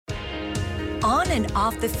On and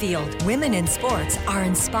off the field, women in sports are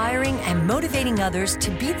inspiring and motivating others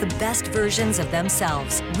to be the best versions of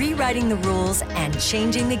themselves, rewriting the rules and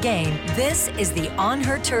changing the game. This is the On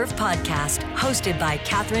Her Turf podcast, hosted by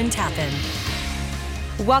Kathryn Tappen.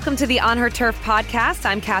 Welcome to the On Her Turf podcast.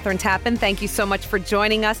 I'm Kathryn Tappen. Thank you so much for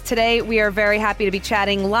joining us today. We are very happy to be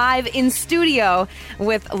chatting live in studio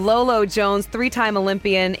with Lolo Jones, three-time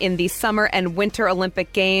Olympian in the Summer and Winter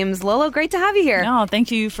Olympic Games. Lolo, great to have you here. No,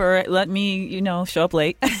 thank you for letting me, show up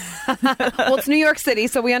late. Well, it's New York City,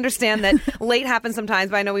 so we understand that late happens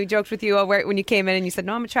sometimes, but I know we joked with you when you came in and you said,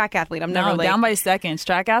 no, I'm a track athlete. I'm never late. Down by seconds.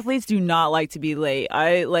 Track athletes do not like to be late.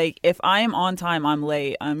 If I am on time, I'm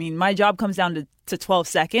late. I mean, my job comes down to 12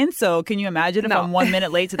 seconds. So can you imagine if I'm 1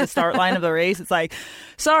 minute late to the start line of the race? It's like,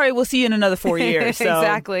 sorry, we'll see you in another 4 years. So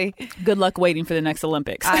exactly. Good luck waiting for the next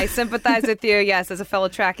Olympics. I sympathize with you, yes, as a fellow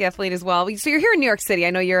track athlete as well. So you're here in New York City. I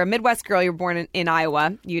know you're a Midwest girl. You were born in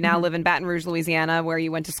Iowa. You now live in Baton Rouge, Louisiana, where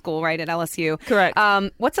you went to school, right, at LSU. Correct.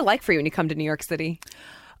 What's it like for you when you come to New York City?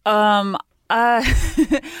 Well,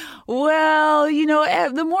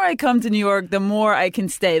 the more I come to New York, the more I can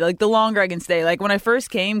stay. Like, the longer I can stay. Like, when I first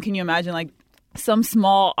came, can you imagine, like, some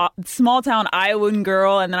small town Iowan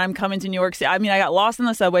girl, and then I'm coming to New York City. I mean, I got lost in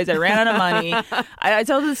the subways. I ran out of money. I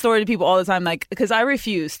tell this story to people all the time, like, because I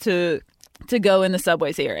refuse to go in the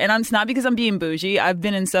subways here. And it's not because I'm being bougie. I've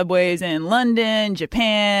been in subways in London,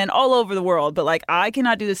 Japan, all over the world. But, like, I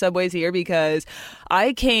cannot do the subways here because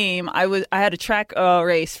I had a track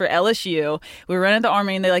race for LSU. We were running at the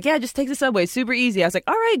Army, and they're like, yeah, just take the subway. Super easy. I was like,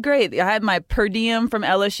 all right, great. I had my per diem from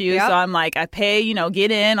LSU. Yep. So I'm like, I pay,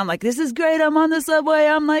 get in. I'm like, this is great. I'm on the subway.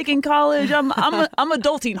 I'm like in college. I'm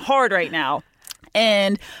adulting hard right now.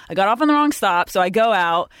 And I got off on the wrong stop, so I go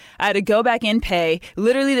out. I had to go back in, pay.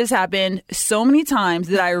 Literally, this happened so many times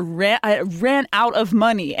that I ran out of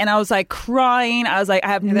money, and I was like crying. I was like, I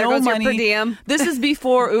have no money. Your per diem. This is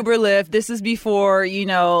before Uber, Lyft. This is before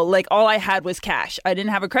all I had was cash. I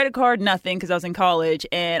didn't have a credit card, nothing, because I was in college.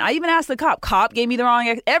 And I even asked the cop. Cop gave me the wrong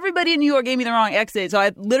exit. Everybody in New York gave me the wrong exit. So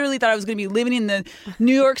I literally thought I was going to be living in the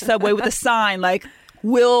New York subway with a sign like,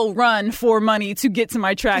 will run for money to get to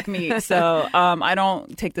my track meet. So I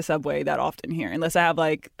don't take the subway that often here unless I have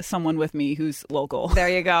like someone with me who's local. There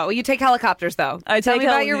you go. Well, you take helicopters though. Tell me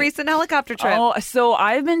about your recent helicopter trip. Oh, so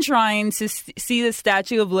I've been trying to see the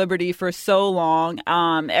Statue of Liberty for so long.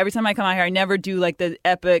 Every time I come out here, I never do like the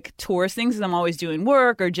epic tourist things because I'm always doing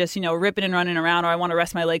work or just, ripping and running around, or I want to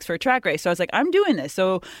rest my legs for a track race. So I was like, I'm doing this.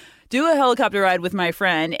 So do a helicopter ride with my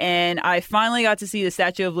friend, and I finally got to see the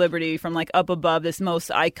Statue of Liberty from like up above, this most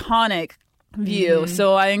iconic view. Mm-hmm.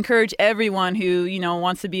 So I encourage everyone who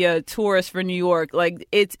wants to be a tourist for New York. Like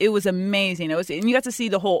it was amazing. And you got to see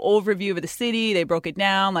the whole overview of the city. They broke it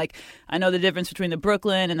down. Like I know the difference between the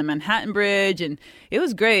Brooklyn and the Manhattan Bridge, and it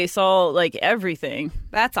was great. Saw like everything.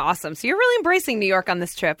 That's awesome. So you're really embracing New York on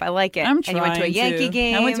this trip. I like it. I'm trying. And you went to a Yankee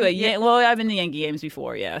game. I went to I've been to Yankee games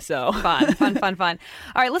before. Yeah. So fun. All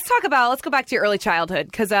right, let's go back to your early childhood,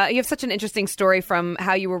 because you have such an interesting story from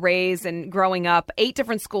how you were raised and growing up. 8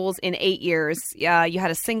 different schools in 8 years. You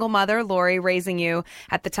had a single mother, Lori, raising you.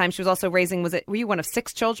 At the time, she was also raising. Were you one of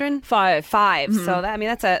 6 children? 5. Mm-hmm. So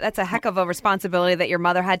that's a heck of a responsibility that your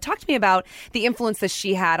mother had. Talk to me about the influence that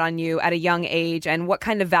she had on you at a young age and what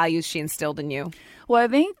kind of values she instilled in you. Well, I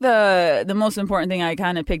think the most important thing I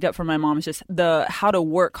kind of picked up from my mom is just how to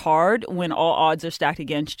work hard when all odds are stacked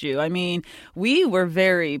against you. I mean, we were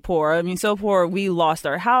very poor. I mean, so poor we lost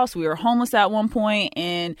our house. We were homeless at one point,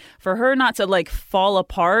 and for her not to like fall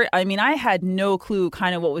apart, I mean, I had no clue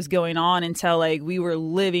kind of what was going on until like we were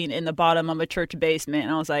living in the bottom of a church basement,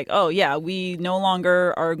 and I was like, oh yeah, we no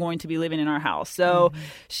longer are going to be living in our house. So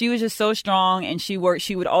she was just so strong, and she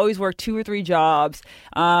would always work 2 or 3 jobs,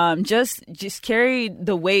 just carry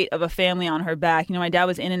the weight of a family on her back. My dad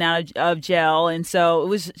was in and out of jail, and so it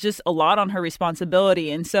was just a lot on her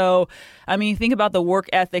responsibility. And so, I mean, think about the work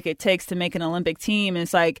ethic it takes to make an Olympic team. And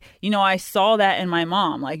it's like, I saw that in my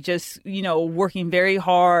mom, like just, working very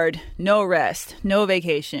hard, no rest, no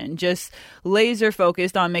vacation, just laser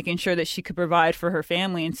focused on making sure that she could provide for her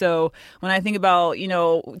family. And so when I think about,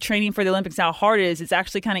 training for the Olympics, how hard it is, it's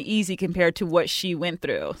actually kind of easy compared to what she went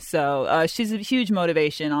through. So she's a huge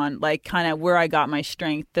motivation on like kind of where I got got my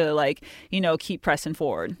strength to like, keep pressing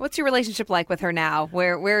forward. What's your relationship like with her now?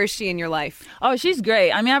 Where is she in your life? Oh, she's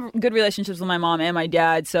great. I mean, I have good relationships with my mom and my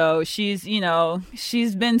dad. So she's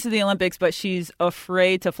been to the Olympics, but she's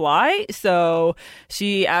afraid to fly. So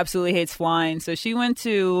she absolutely hates flying. So she went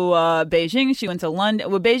to Beijing. She went to London.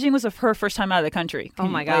 Well, Beijing was her first time out of the country. Oh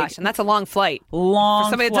my gosh. And that's a long flight. For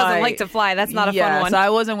somebody that doesn't like to fly, that's not a fun one. So I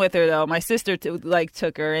wasn't with her though. My sister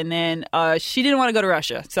took her, and then she didn't want to go to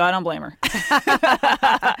Russia, so I don't blame her.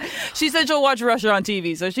 She said she'll watch Russia on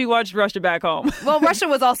TV, so she watched Russia back home. Well, Russia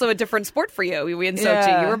was also a different sport for you in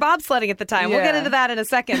Sochi. You were bobsledding at the time. We'll get into that in a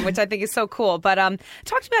second, which I think is so cool. But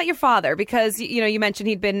talk about your father, because you mentioned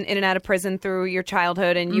he'd been in and out of prison through your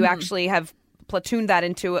childhood, and you actually have platooned that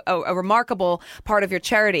into a remarkable part of your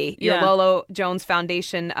charity, your Lolo Jones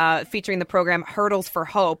Foundation, featuring the program Hurdles for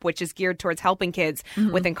Hope, which is geared towards helping kids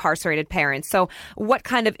with incarcerated parents. So what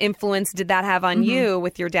kind of influence did that have on you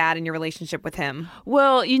with your dad and your relationship with him?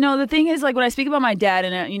 Well, the thing is, like, when I speak about my dad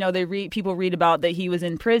and, people read about that he was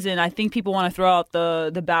in prison, I think people want to throw out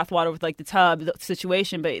the bathwater with, like, the tub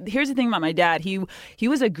situation. But here's the thing about my dad. He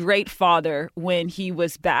was a great father when he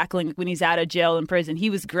was back, like, when he's out of jail in prison. He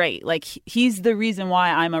was great. Like, he's the reason why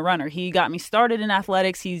I'm a runner. He got me started in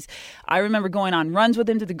athletics. I remember going on runs with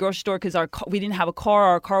him to the grocery store because we didn't have a car.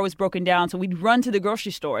 Our car was broken down, so we'd run to the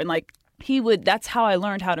grocery store, and like that's how I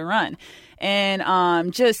learned how to run.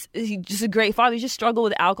 And he's just a great father. He just struggled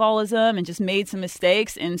with alcoholism and just made some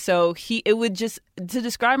mistakes. And so to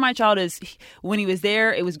describe my child as when he was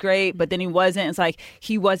there, it was great, but then he wasn't. It's like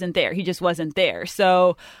he wasn't there. He just wasn't there.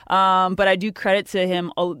 So, but I do credit to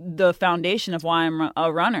him the foundation of why I'm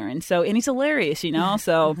a runner. And he's hilarious,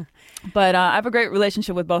 so, but I have a great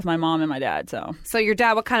relationship with both my mom and my dad. So your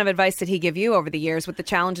dad, what kind of advice did he give you over the years with the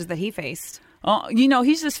challenges that he faced?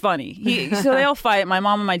 He's just funny. So they'll fight. My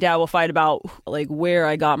mom and my dad will fight about like where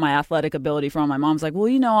I got my athletic ability from. My mom's like, well,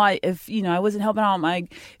 if I wasn't helping out my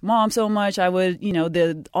mom so much, I would,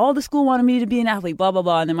 all the school wanted me to be an athlete, blah, blah,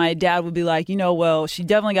 blah. And then my dad would be like, well, she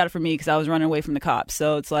definitely got it from me because I was running away from the cops.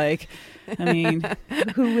 So it's like, I mean,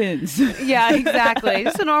 who wins? Yeah, exactly.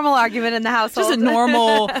 Just a normal argument in the household. Just a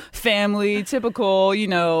normal family, typical,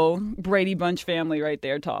 Brady Bunch family right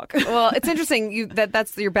there talk. Well, it's interesting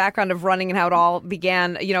that's your background of running and how it all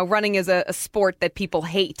began. Running is a sport that people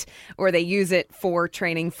hate, or they use it for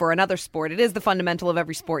training for another sport. It is the fundamental of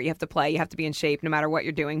every sport you have to play. You have to be in shape no matter what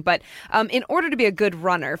you're doing. But in order to be a good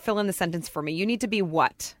runner, fill in the sentence for me. You need to be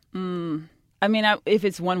what? I mean, if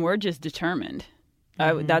it's one word, just determined.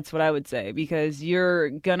 That's what I would say, because you're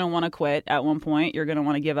going to want to quit at one point. You're going to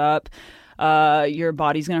want to give up. Your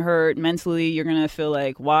body's going to hurt mentally. You're going to feel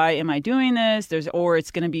like, why am I doing this? Or it's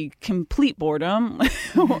going to be complete boredom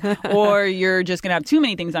or you're just going to have too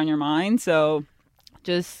many things on your mind. So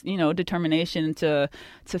just, determination to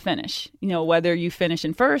finish, whether you finish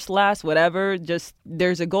in first, last, whatever, just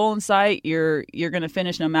there's a goal in sight. You're going to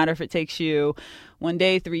finish no matter if it takes you 1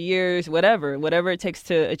 day, 3 years, whatever it takes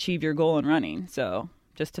to achieve your goal in running. So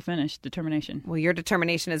just to finish, determination. Well, your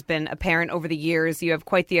determination has been apparent over the years. You have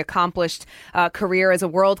quite the accomplished career as a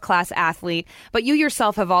world-class athlete. But you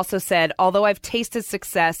yourself have also said, although I've tasted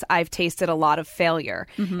success, I've tasted a lot of failure.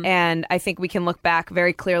 And I think we can look back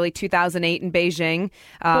very clearly, 2008 in Beijing.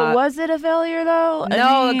 But was it a failure, though?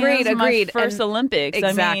 No, agreed. My first Olympics.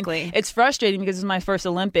 Exactly. I mean, it's frustrating because it's my first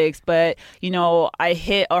Olympics, but, I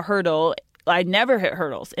hit a hurdle. I never hit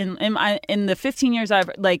hurdles. In the 15 years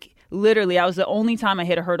literally, I was the only time I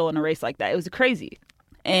hit a hurdle in a race like that. It was crazy.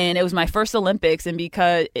 And it was my first Olympics. And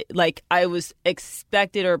because I was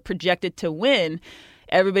expected or projected to win,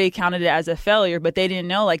 everybody counted it as a failure. But they didn't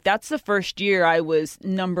know, that's the first year I was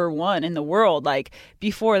number one in the world.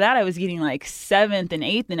 Before that, I was getting 7th and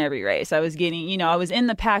 8th in every race. I was getting, I was in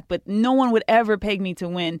the pack, but no one would ever peg me to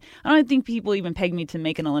win. I don't think people even peg me to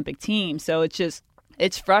make an Olympic team. So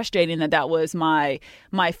it's frustrating that was my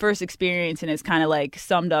first experience, and it's kind of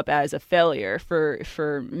summed up as a failure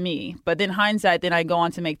for me. But then hindsight, then I go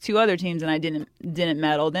on to make 2 other teams and I didn't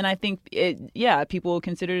medal. Then I think people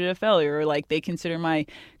considered it a failure, or they consider my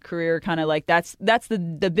career kind of that's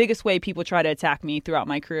the biggest way people try to attack me throughout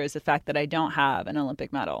my career, is the fact that I don't have an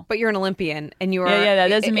Olympic medal. But you're an Olympian, and you are. Yeah, that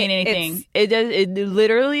doesn't mean anything. It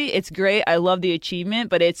literally, it's great. I love the achievement,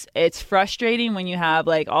 but it's frustrating when you have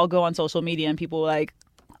I'll go on social media and people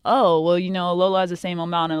oh, well, Lola has the same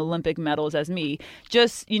amount of Olympic medals as me.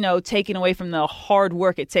 Just, taking away from the hard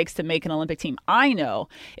work it takes to make an Olympic team. I know.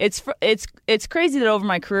 It's crazy that over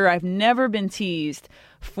my career, I've never been teased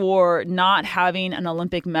for not having an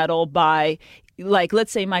Olympic medal by like,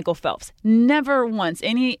 let's say Michael Phelps, never once,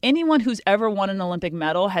 anyone who's ever won an Olympic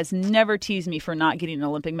medal has never teased me for not getting an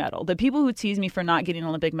Olympic medal. The people who tease me for not getting an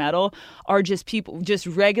Olympic medal are just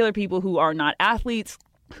regular people who are not athletes,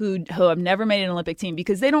 who have never made an Olympic team,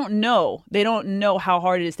 because they don't know how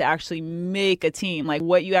hard it is to actually make a team, like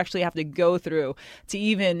what you actually have to go through to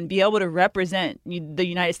even be able to represent the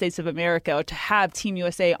United States of America, or to have Team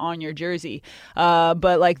USA on your jersey.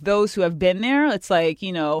 But like those who have been there, it's like,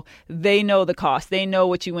 they know the cost. They know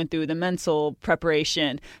what you went through, the mental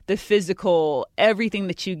preparation, the physical, everything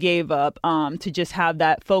that you gave up to just have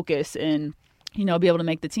that focus and, be able to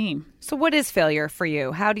make the team. So what is failure for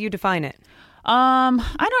you? How do you define it? I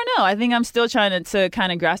don't know. I think I'm still trying to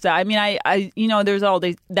kind of grasp that. I mean, I there's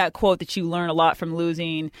that quote that you learn a lot from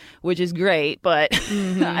losing, which is great, but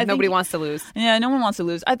nobody wants to lose. Yeah, no one wants to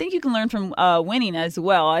lose. I think you can learn from winning as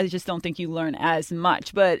well. I just don't think you learn as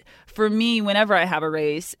much. But for me, whenever I have a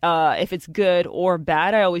race, if it's good or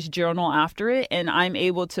bad, I always journal after it, and I'm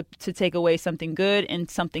able to take away something good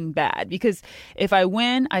and something bad. Because if I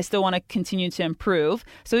win, I still want to continue to improve.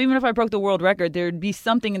 So even if I broke the world record, there'd be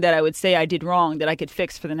something that I would say I did wrong that I could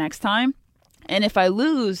fix for the next time. And if I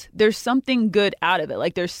lose, there's something good out of it.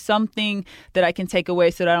 Like there's something that I can take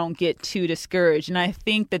away so that I don't get too discouraged. And I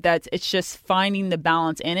think it's just finding the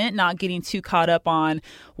balance in it, not getting too caught up on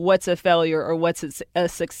what's a failure or what's a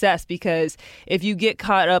success. Because if you get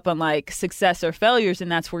caught up on like success or failures, then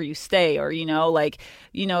that's where you stay. Or,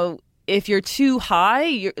 if you're too high,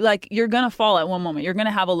 you're going to fall at one moment. You're going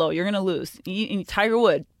to have a low. You're going to lose. Tiger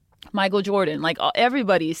Woods, Michael Jordan, like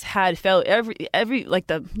everybody's had every like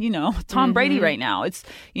Tom Brady right now. It's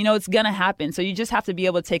it's gonna happen. So you just have to be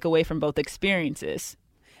able to take away from both experiences.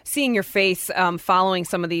 Seeing your face following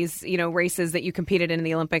some of these, races that you competed in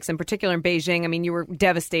the Olympics, in particular in Beijing, I mean, you were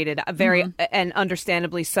devastated, and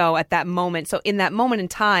understandably so at that moment. So in that moment in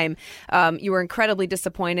time, you were incredibly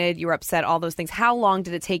disappointed. You were upset, all those things. How long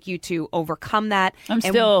did it take you to overcome that? I'm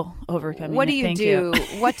still overcoming. What do you do?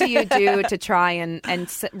 What do you do to try and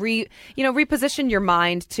reposition your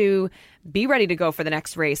mind to be ready to go for the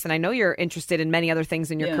next race? And I know you're interested in many other things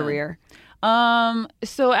in your career.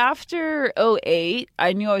 So after 2008,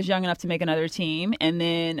 I knew I was young enough to make another team. And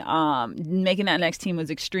then making that next team was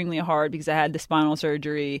extremely hard because I had the spinal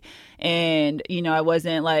surgery and, I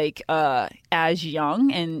wasn't like as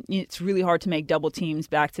young. And it's really hard to make double teams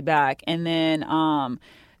back to back. And then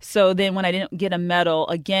so then when I didn't get a medal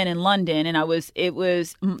again in London, and it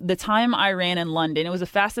was the time I ran in London, it was the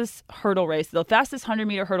fastest hurdle race, the fastest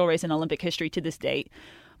 100-meter hurdle race in Olympic history to this date.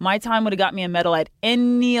 My time would have got me a medal at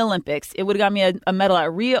any Olympics. It would have got me a medal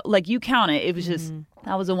at Rio. Like, you count it. It was just,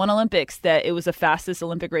 that was the one Olympics that it was the fastest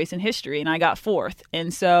Olympic race in history, and I got fourth.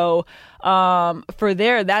 And so for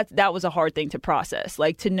there, that was a hard thing to process.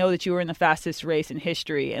 Like, to know that you were in the fastest race in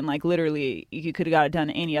history, and like literally you could have got it done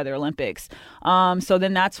at any other Olympics. So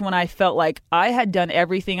then that's when I felt like I had done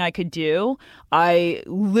everything I could do. I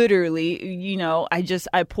literally,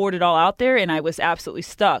 I poured it all out there, and I was absolutely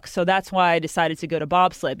stuck. So that's why I decided to go to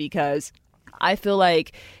bobsled, because I feel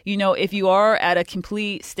like, if you are at a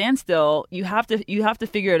complete standstill, you have to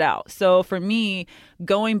figure it out. So for me,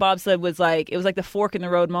 going bobsled was like the fork in the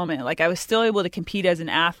road moment. Like, I was still able to compete as an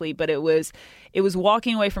athlete, but it was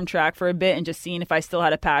walking away from track for a bit and just seeing if I still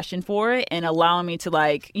had a passion for it and allowing me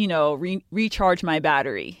to recharge my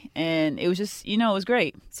battery. And it was just, it was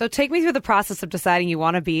great. So take me through the process of deciding you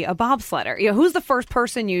want to be a bobsledder. Who's the first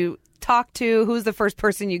person you talk to? Who's the first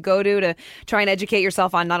person you go to try and educate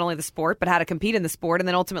yourself on not only the sport, but how to compete in the sport, and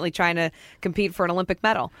then ultimately trying to compete for an Olympic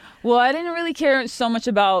medal? Well, I didn't really care so much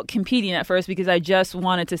about competing at first because I just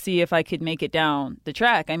wanted to see if I could make it down the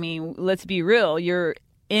track. I mean, let's be real. You're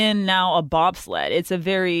in now a bobsled.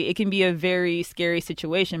 It can be a very scary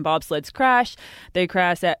situation. Bobsleds crash. They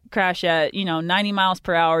crash at 90 miles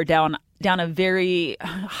per hour down a very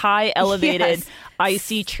high elevated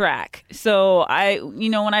icy track. So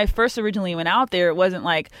when I first originally went out there, it wasn't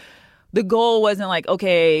like, the goal wasn't like,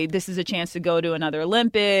 okay, this is a chance to go to another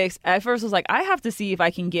Olympics. At first, it was like, I have to see if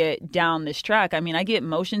I can get down this track. I mean, I get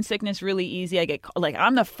motion sickness really easy.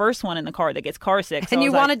 I'm the first one in the car that gets car sick. So and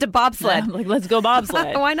you wanted to bobsled. Like, let's go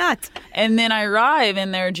bobsled. Why not? And then I arrive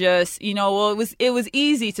and they're just, it was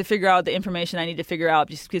easy to figure out the information I need to figure out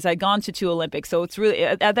just because I'd gone to 2 Olympics. So it's really,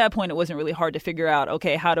 at that point, it wasn't really hard to figure out,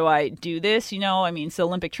 okay, how do I do this? It's the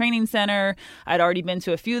Olympic Training Center. I'd already been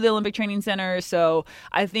to a few of the Olympic Training Centers. So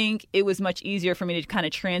I think it was much easier for me to kind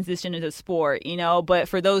of transition into sport, but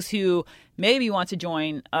for those who maybe want to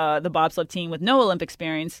join the bobsled team with no Olympic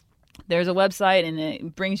experience, There's a website and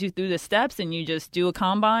it brings you through the steps and you just do a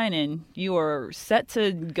combine and you are set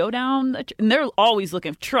to go down. And they're always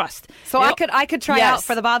looking for trust. So I could try out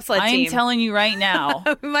for the bobsled team. I'm telling you right now.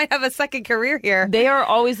 We might have a second career here. They are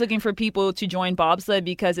always looking for people to join bobsled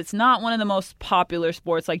because it's not one of the most popular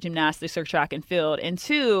sports like gymnastics or track and field. And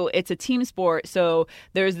two, it's a team sport. So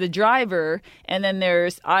there's the driver and then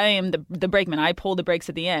I am the brakeman. I pull the brakes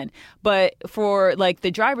at the end. But for like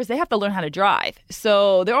the drivers, they have to learn how to drive.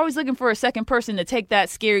 So they're always looking for a second person to take that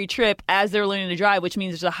scary trip as they're learning to drive, which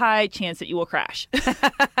means there's a high chance that you will crash.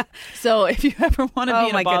 So if you ever want to be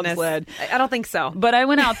in a bobsled, I don't think so. But I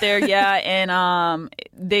went out there, and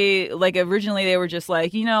they like originally they were just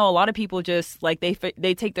like, a lot of people just like they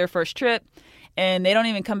take their first trip. And they don't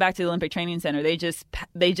even come back to the Olympic Training Center. They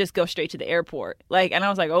just go straight to the airport. Like, and I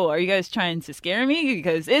was like, oh, are you guys trying to scare me?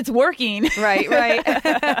 Because it's working.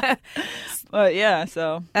 Right. But yeah,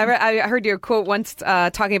 so. I heard your quote once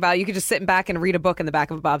talking about you could just sit back and read a book in the back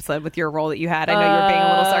of a bobsled with your role that you had. I know you were being a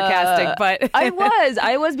little sarcastic, but.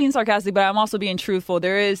 I was being sarcastic, but I'm also being truthful.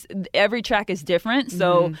 Every track is different.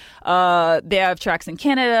 So they have tracks in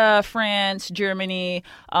Canada, France, Germany.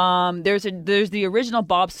 There's the original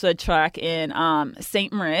bobsled track in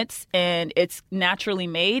St. Moritz, and it's naturally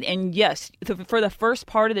made. And yes, for the first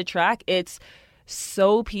part of the track, it's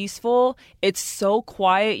so peaceful. It's so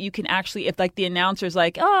quiet. You can actually, if like the announcer's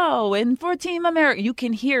like, oh, and for Team America, you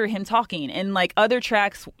can hear him talking. And like other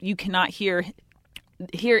tracks, you cannot hear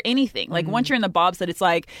anything. Like once you're in the bobsled, it's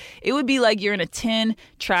like it would be like you're in a tin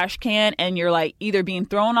trash can and you're like either being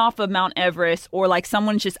thrown off of Mount Everest or like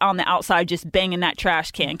someone's just on the outside just banging that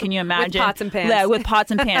trash can. Can you imagine? With pots and pans. Yeah, with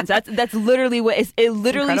pots and pans. That's literally what it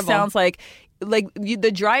literally sounds like. Like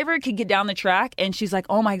the driver could get down the track and she's like,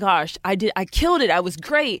 oh my gosh, I killed it. I was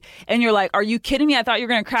great. And you're like, are you kidding me? I thought you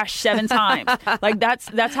were going to crash 7 times. Like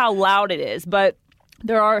that's how loud it is. But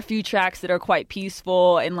there are a few tracks that are quite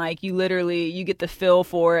peaceful and like you get the feel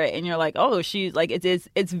for it and you're like, oh, she's like,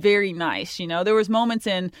 it's very nice. There was moments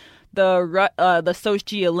in the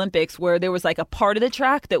Sochi Olympics where there was like a part of the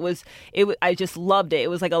track that I just loved it.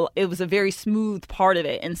 It was a very smooth part of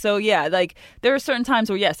it. And so, yeah, like there are certain times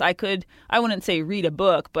where, yes, I wouldn't say read a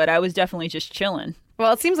book, but I was definitely just chilling.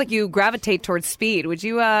 Well, it seems like you gravitate towards speed. Would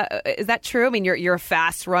you? Is that true? I mean, you're a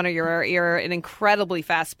fast runner. You're an incredibly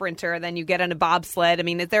fast sprinter. Then you get on a bobsled. I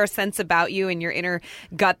mean, is there a sense about you in your inner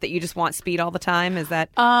gut that you just want speed all the time? Is that?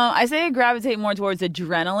 I say I gravitate more towards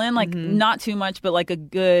adrenaline, like not too much, but like a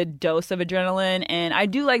good dose of adrenaline. And I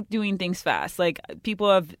do like doing things fast. Like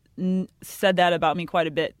people have said that about me quite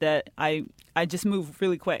a bit, that I just move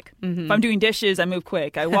really quick. If I'm doing dishes, I move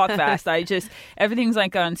quick. I walk fast. Everything's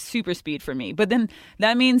like on super speed for me. But then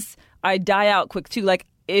that means I die out quick too. Like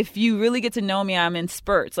if you really get to know me, I'm in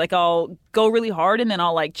spurts. Like I'll go really hard and then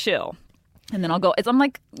I'll like chill. And then I'll go. I'm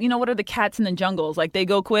like, what are the cats in the jungles? Like they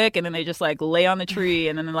go quick and then they just like lay on the tree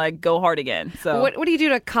and then they like go hard again. So what do you do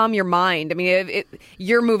to calm your mind? I mean,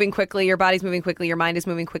 you're moving quickly, your body's moving quickly, your mind is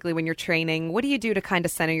moving quickly when you're training. What do you do to kind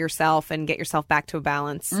of center yourself and get yourself back to a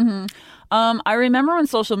balance? I remember when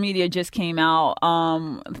social media just came out.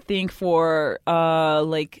 I think for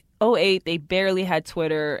like 2008, they barely had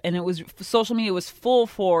Twitter, and social media was full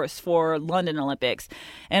force for London Olympics.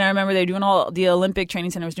 And I remember they were doing the Olympic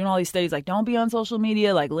Training Center was doing all these studies like, don't be on social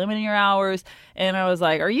media, like limiting your hours. And I was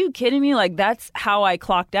like, are you kidding me? Like that's how I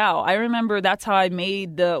clocked out. I remember that's how I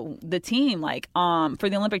made the team. Like for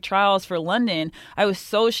the Olympic trials for London, I was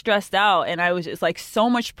so stressed out, and I was just like so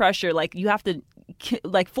much pressure. Like you have to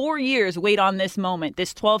like 4 years wait on this moment,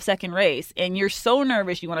 this 12-second race, and you're so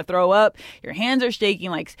nervous you want to throw up, your hands are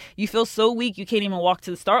shaking, like you feel so weak you can't even walk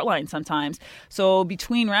to the start line sometimes. So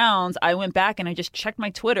between rounds I went back and I just checked my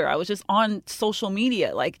Twitter. I was just on social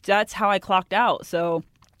media. Like that's how I clocked out. So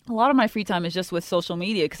a lot of my free time is just with social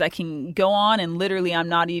media because I can go on and literally I'm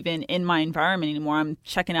not even in my environment anymore. I'm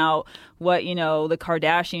checking out what, the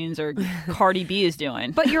Kardashians or Cardi B is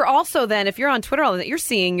doing. But you're also then, if you're on Twitter all the time, you're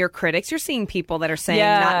seeing your critics, you're seeing people that are saying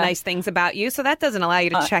not nice things about you. So that doesn't allow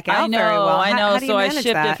you to check out very well. I know. How do you so I manage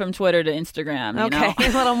shifted that? from Twitter to Instagram. Okay,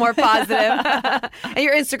 a little more positive. And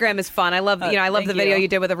your Instagram is fun. I love, I love the video you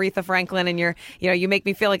did with Aretha Franklin, and you make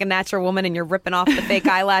me feel like a natural woman, and you're ripping off the fake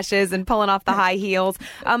eyelashes and pulling off the high heels.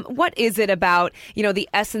 What is it about, the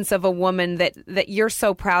essence of a woman that you're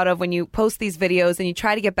so proud of when you post these videos and you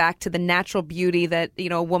try to get back to the natural beauty that,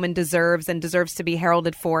 a woman deserves and deserves to be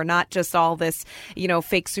heralded for, not just all this,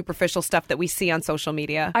 fake superficial stuff that we see on social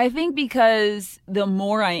media? I think because the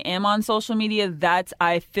more I am on social media,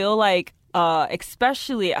 I feel like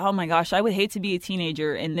especially, oh my gosh, I would hate to be a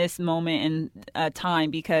teenager in this moment in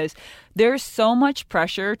time, because there's so much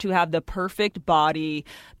pressure to have the perfect body,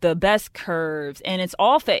 the best curves, and it's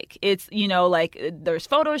all fake. It's, like there's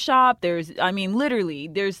Photoshop, literally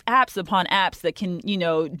there's apps upon apps that can,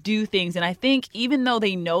 do things. And I think even though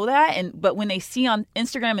they know that, but when they see on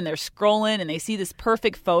Instagram and they're scrolling and they see this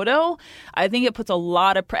perfect photo, I think it puts a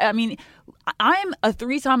lot of I'm a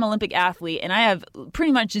 3-time Olympic athlete and I have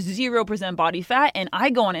pretty much 0% body fat, and I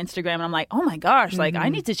go on Instagram and I'm like, oh my gosh, like I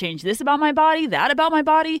need to change this about my body, that about my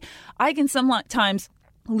body. I can sometimes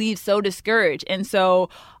leave so discouraged. And so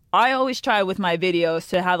I always try with my videos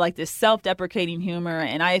to have like this self-deprecating humor.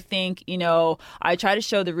 And I think, I try to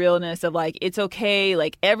show the realness of like, it's okay.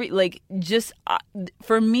 Like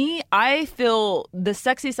for me, I feel the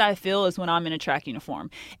sexiest I feel is when I'm in a track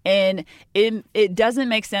uniform. And it doesn't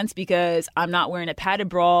make sense because I'm not wearing a padded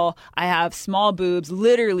bra. I have small boobs.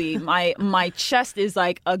 Literally, my chest is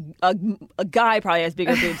like a guy probably has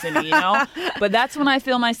bigger boobs than me, But that's when I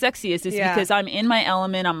feel my sexiest. Is because I'm in my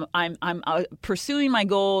element. I'm pursuing my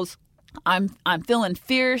goals. I'm feeling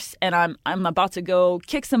fierce, and I'm about to go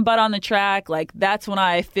kick some butt on the track. Like that's when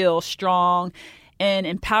I feel strong and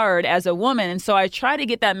empowered as a woman. And so I try to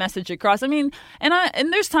get that message across. I mean,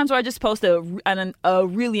 and there's times where I just post a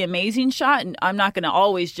really amazing shot, and I'm not going to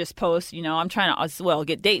always just post, I'm trying to as well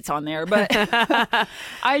get dates on there, but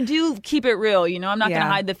I do keep it real. I'm not going to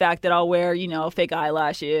hide the fact that I'll wear, fake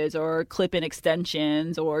eyelashes or clip-in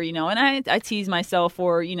extensions, or, and I tease myself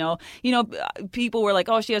for, people were like,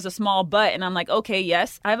 oh, she has a small butt. And I'm like, okay,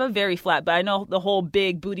 yes, I have a very flat butt. I know the whole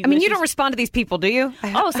big booty. I mean, you don't respond to these people, do you?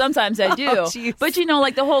 Oh, sometimes I do. Oh, but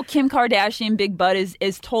like the whole Kim Kardashian big butt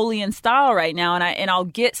is totally in style right now, and I'll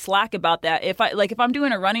get slack about that. If I'm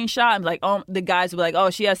doing a running shot, I'm like, oh, the guys will be like, oh,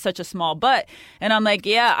 she has such a small butt, and I'm like,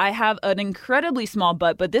 yeah, I have an incredibly small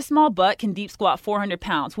butt, but this small butt can deep squat 400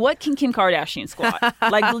 pounds. What can Kim Kardashian squat?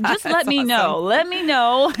 Like, just let me know. Let me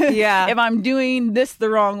know if I'm doing this the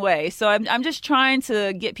wrong way. So I'm just trying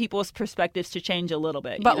to get people's perspectives to change a little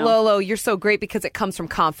bit. But Lolo, you're so great because it comes from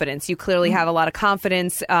confidence. You clearly have a lot of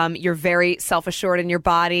confidence. You're very self-assured in your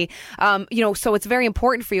body. So it's very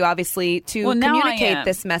important for you, obviously, to communicate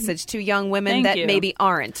this message to young women that maybe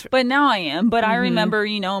aren't. But now I am. But I remember,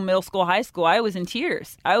 middle school, high school, I was in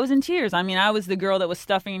tears. I mean, I was the girl that was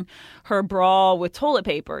stuffing her bra with toilet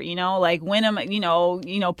paper, like when am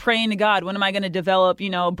I, praying to God, when am I going to develop,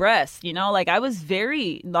 breasts, like I was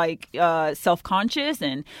very self-conscious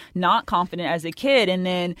and not confident as a kid. And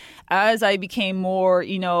then as I became more,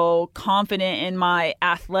 confident in my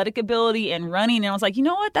athletic ability and running, and I was like, you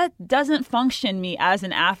know what, that doesn't function me as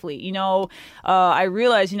an athlete. I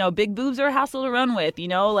realized, big boobs are a hassle to run with,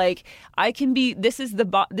 like I can be, this is the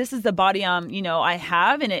body I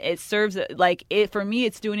have, and it serves like it for me.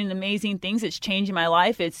 It's doing amazing things. It's changing my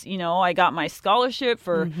life. It's, I got my scholarship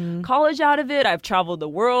for college out of it. I've traveled the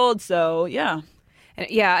world. So yeah.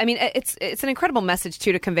 Yeah, I mean, it's an incredible message,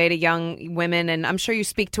 too, to convey to young women. And I'm sure you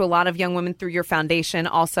speak to a lot of young women through your foundation,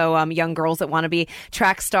 also young girls that want to be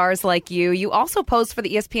track stars like you. You also posed for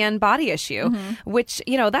the ESPN Body Issue, which,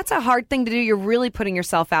 that's a hard thing to do. You're really putting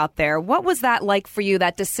yourself out there. What was that like for you,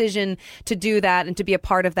 that decision to do that and to be a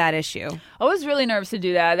part of that issue? I was really nervous to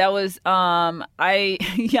do that. That was, I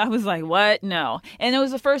was like, what? No. And it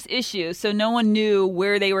was the first issue, so no one knew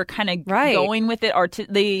where they were kind of going with it. Or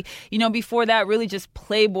before that, really just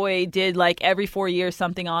Playboy did like every 4 years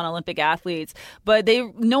something on Olympic athletes, but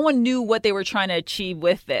no one knew what they were trying to achieve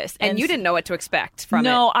with this. And you didn't know what to expect from it.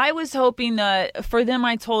 No, I was hoping that for them,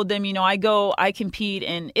 I told them, I compete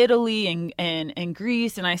in Italy and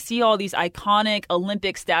Greece, and I see all these iconic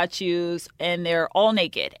Olympic statues, and they're all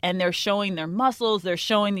naked, and they're showing their muscles. They're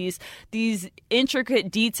showing these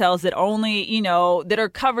intricate details that only, that are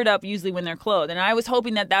covered up usually when they're clothed. And I was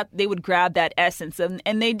hoping that they would grab that essence,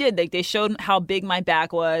 and they did. They showed how big my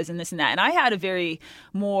back was and this and that. And I had a very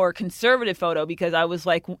more conservative photo because I was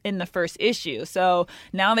like in the first issue. So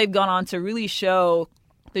now they've gone on to really show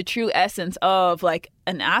the true essence of like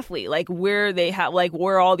an athlete, like where they have, like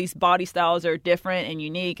where all these body styles are different and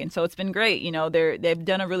unique. And so it's been great. They've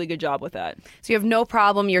done a really good job with that. So you have no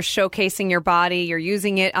problem. You're showcasing your body. You're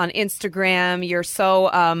using it on Instagram. You're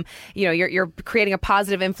so, you're creating a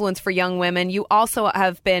positive influence for young women. You also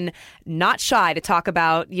have been not shy to talk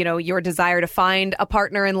about, your desire to find a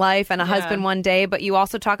partner in life and a husband one day, but you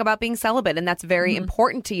also talk about being celibate, and that's very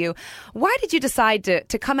important to you. Why did you decide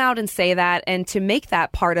to come out and say that and to make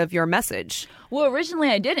that part of your message? Well, originally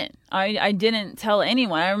I didn't. I didn't tell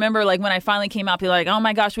anyone. I remember like when I finally came out, people were like, "Oh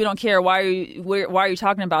my gosh, we don't care. Why are you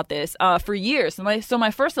talking about this?" For years. So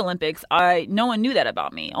my first Olympics, no one knew that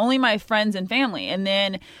about me. Only my friends and family. And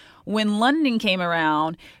then when London came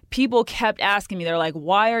around, people kept asking me, they're like,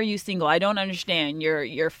 why are you single? I don't understand.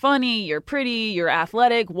 You're funny, you're pretty, you're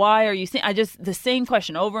athletic. Why are you single? The same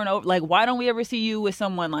question over and over. Like, why don't we ever see you with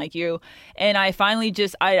someone like you? And I finally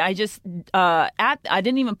I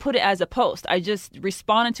didn't even put it as a post. I just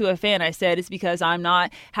responded to a fan. I said, it's because I'm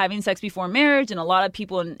not having sex before marriage. And a lot of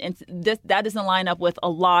people, and that doesn't line up with a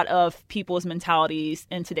lot of people's mentalities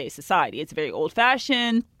in today's society. It's very old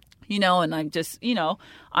fashioned. And I'm just,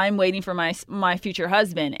 I'm waiting for my future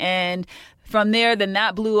husband. And from there, then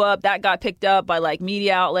that blew up. That got picked up by like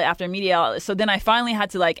media outlet after media outlet. So then I finally had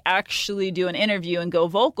to like actually do an interview and go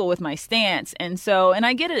vocal with my stance. And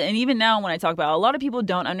I get it. And even now when I talk about it, a lot of people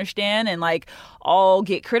don't understand and like I'll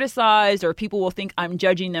get criticized or people will think I'm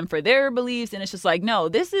judging them for their beliefs. And it's just like, no,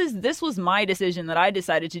 this was my decision that I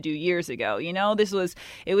decided to do years ago.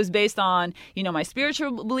 It was based on, my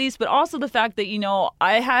spiritual beliefs, but also the fact that,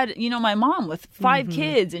 I had, my mom with 5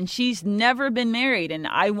 kids and she's never been married and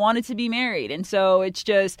I wanted to be married. And so it's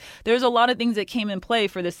just, there's a lot of things that came in play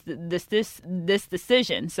for this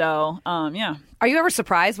decision. So, yeah. Are you ever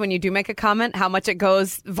surprised when you do make a comment how much it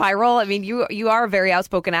goes viral? I mean, you are a very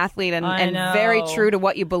outspoken athlete and very true to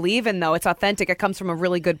what you believe in, though. It's authentic. It comes from a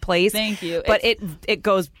really good place. Thank you. But it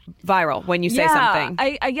goes viral when you say something.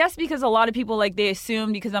 I guess because a lot of people, like, they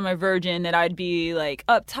assume because I'm a virgin that I'd be, like,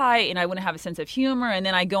 uptight and I wouldn't have a sense of humor. And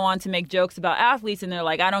then I go on to make jokes about athletes and they're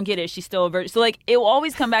like, I don't get it. She's still a virgin. So, like, it will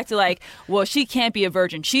always come back to, like, well, she can't be a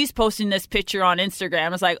virgin. She's posting this picture on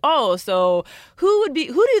Instagram. It's like, oh, so who do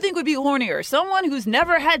you think would be hornier? Someone who's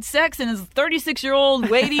never had sex and is a 36-year-old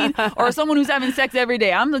waiting, or someone who's having sex every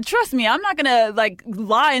day? Trust me, I'm not gonna like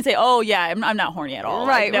lie and say, oh yeah, I'm not horny at all.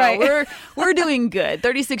 Right, like, no, right. We're doing good.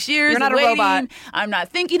 36 years. You're not of a waiting. robot. I'm not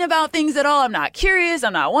thinking about things at all. I'm not curious.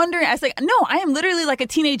 I'm not wondering. I was like, no, I am literally like a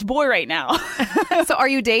teenage boy right now. So are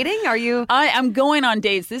you dating? I am going on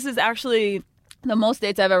dates. This is actually the most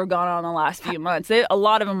dates I've ever gone on in the last few months. A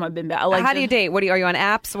lot of them have been bad. Like, how do you date? Are you on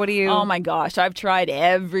apps? What do you? Oh my gosh, I've tried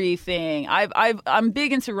everything. I'm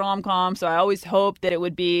big into rom-com, so I always hoped that it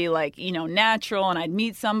would be like, natural and I'd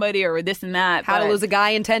meet somebody or this and that. How to Lose a Guy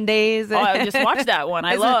in 10 Days. I just watched that one.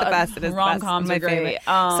 I love it. The best. It is rom-coms are great.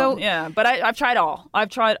 So yeah, but I've tried all. I've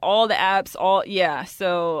tried all the apps.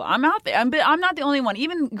 So I'm out there. I'm not the only one.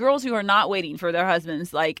 Even girls who are not waiting for their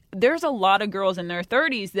husbands. Like, there's a lot of girls in their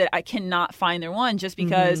 30s that I cannot find their one just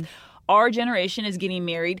because our generation is getting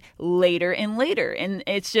married later and later. And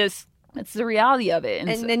it's the reality of it.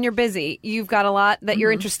 And then you're busy. You've got a lot that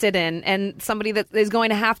you're interested in, and somebody that is going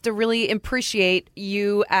to have to really appreciate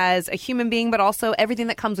you as a human being, but also everything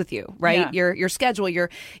that comes with you, right? Yeah. Your schedule,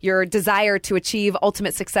 your desire to achieve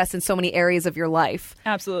ultimate success in so many areas of your life.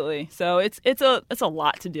 Absolutely. So it's a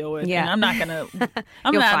lot to deal with. Yeah. And I'm not gonna.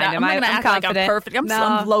 I'm not gonna act confident. Like I'm perfect.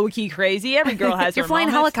 I'm low key crazy. Every girl has. You're her flying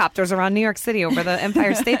moments. helicopters around New York City over the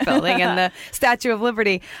Empire State Building and the Statue of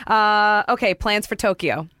Liberty. Okay, plans for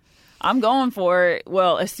Tokyo. I'm going for it.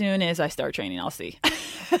 Well, as soon as I start training, I'll see.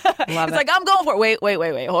 It's like, I'm going for it.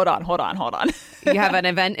 Wait. Hold on. You have an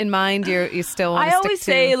event in mind? You still want to I always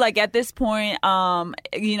say, like, at this point,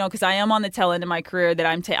 because I am on the tail end of my career that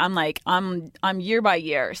I'm year by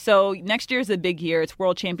year. So next year is a big year. It's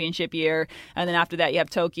World Championship year. And then after that, you have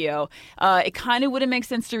Tokyo. It kind of wouldn't make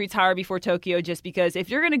sense to retire before Tokyo just because if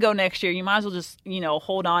you're going to go next year, you might as well just,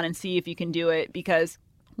 hold on and see if you can do it because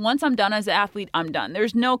once I'm done as an athlete, I'm done.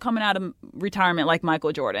 There's no coming out of retirement like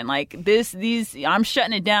Michael Jordan. Like I'm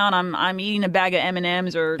shutting it down. I'm eating a bag of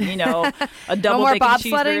M&Ms or, a double no more bacon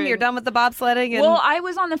bobsledding? You're done with the bobsledding? Well, I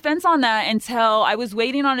was on the fence on that until I was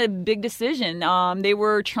waiting on a big decision. They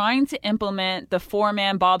were trying to implement the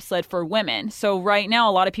 4-man bobsled for women. So right now,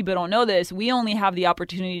 a lot of people don't know this. We only have the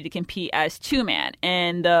opportunity to compete as 2-man.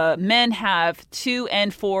 And the men have 2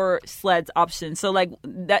 and 4 sleds options. So like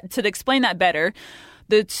that, to explain that better,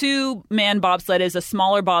 the 2-man bobsled is a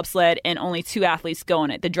smaller bobsled and only 2 athletes go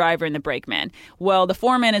in it, the driver and the brakeman. Well, the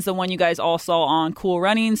 4-man is the one you guys all saw on Cool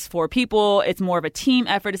Runnings, 4 people. It's more of a team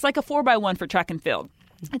effort. It's like a 4x1 for track and field.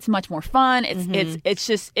 It's much more fun. It's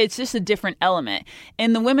just a different element.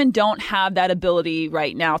 And the women don't have that ability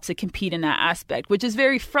right now to compete in that aspect, which is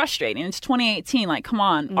very frustrating. It's 2018. Like, come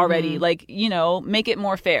on already. Like, make it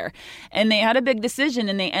more fair. And they had a big decision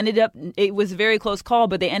and it was a very close call,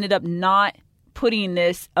 but they ended up not putting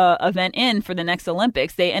this event in for the next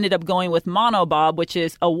Olympics. They ended up going with monobob, which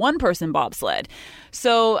is a 1-person bobsled.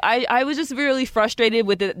 So I was just really frustrated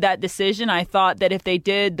with that decision. I thought that if they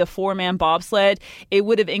did the 4-man bobsled, it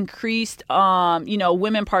would have increased,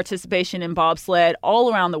 women participation in bobsled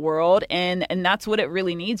all around the world. And that's what it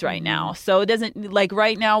really needs right now. So it doesn't, like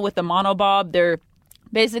right now with the monobob,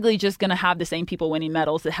 basically just going to have the same people winning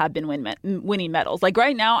medals that have been winning medals. Like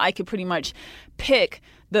right now, I could pretty much pick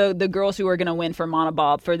the girls who are going to win for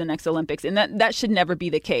monobob for the next Olympics. And that should never be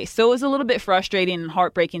the case. So it was a little bit frustrating and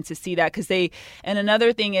heartbreaking to see that and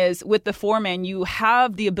another thing is with the 4-man, you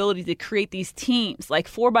have the ability to create these teams like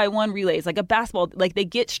 4x1 relays, like a basketball, like they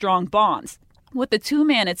get strong bonds. With the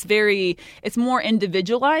 2-man, it's more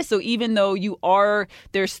individualized. So even though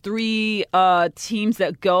there's 3 teams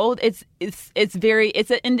that go, it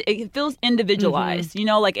feels individualized.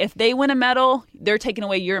 Mm-hmm. Like if they win a medal, they're taking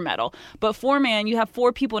away your medal. But 4-man, you have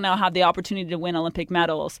 4 people now have the opportunity to win Olympic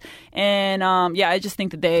medals. And I just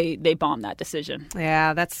think that they bombed that decision.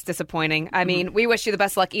 Yeah, that's disappointing. I mean, we wish you the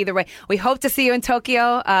best luck either way. We hope to see you in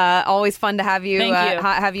Tokyo. Always fun to have you. Thank you.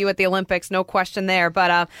 Have you at the Olympics. No question there.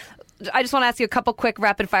 But I just want to ask you a couple quick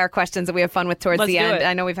rapid-fire questions that we have fun with towards the end.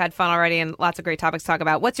 I know we've had fun already and lots of great topics to talk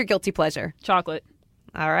about. What's your guilty pleasure? Chocolate.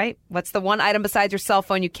 All right. What's the one item besides your cell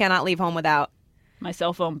phone you cannot leave home without? My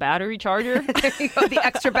cell phone battery charger. There you go, the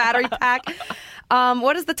extra battery pack.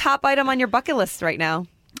 What is the top item on your bucket list right now?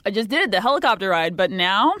 I just did the helicopter ride, but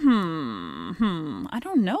now, I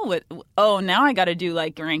don't know. Now I got to do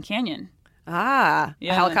like Grand Canyon. A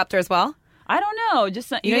helicopter as well? I don't know.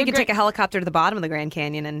 Just you can take a helicopter to the bottom of the Grand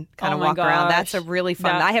Canyon and kind of walk around. That's a really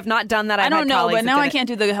fun. I have not done that. I don't know, but now I can't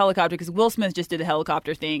do the helicopter because Will Smith just did the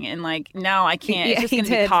helicopter thing, and like now I can't. It's just going to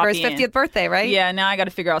be copying. For his 50th birthday, right? Yeah. Now I got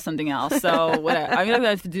to figure out something else. So whatever. I'm going to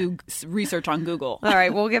have to do research on Google. All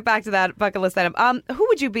right, we'll get back to that bucket list item. Who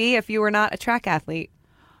would you be if you were not a track athlete?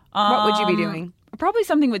 What would you be doing? Probably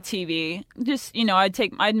something with TV. Just,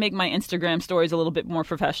 I'd make my Instagram stories a little bit more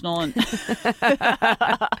professional. And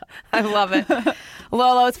I love it.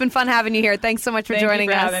 Lolo, it's been fun having you here. Thanks so much for joining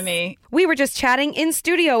us. Thank you for having me. We were just chatting in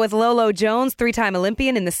studio with Lolo Jones, 3-time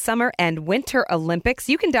Olympian in the Summer and Winter Olympics.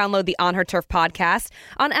 You can download the On Her Turf podcast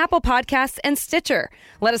on Apple Podcasts and Stitcher.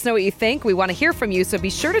 Let us know what you think. We want to hear from you, so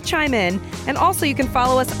be sure to chime in. And also, you can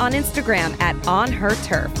follow us on Instagram at On Her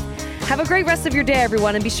Turf. Have a great rest of your day,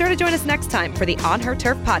 everyone, and be sure to join us next time for the On Her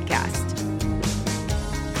Turf podcast.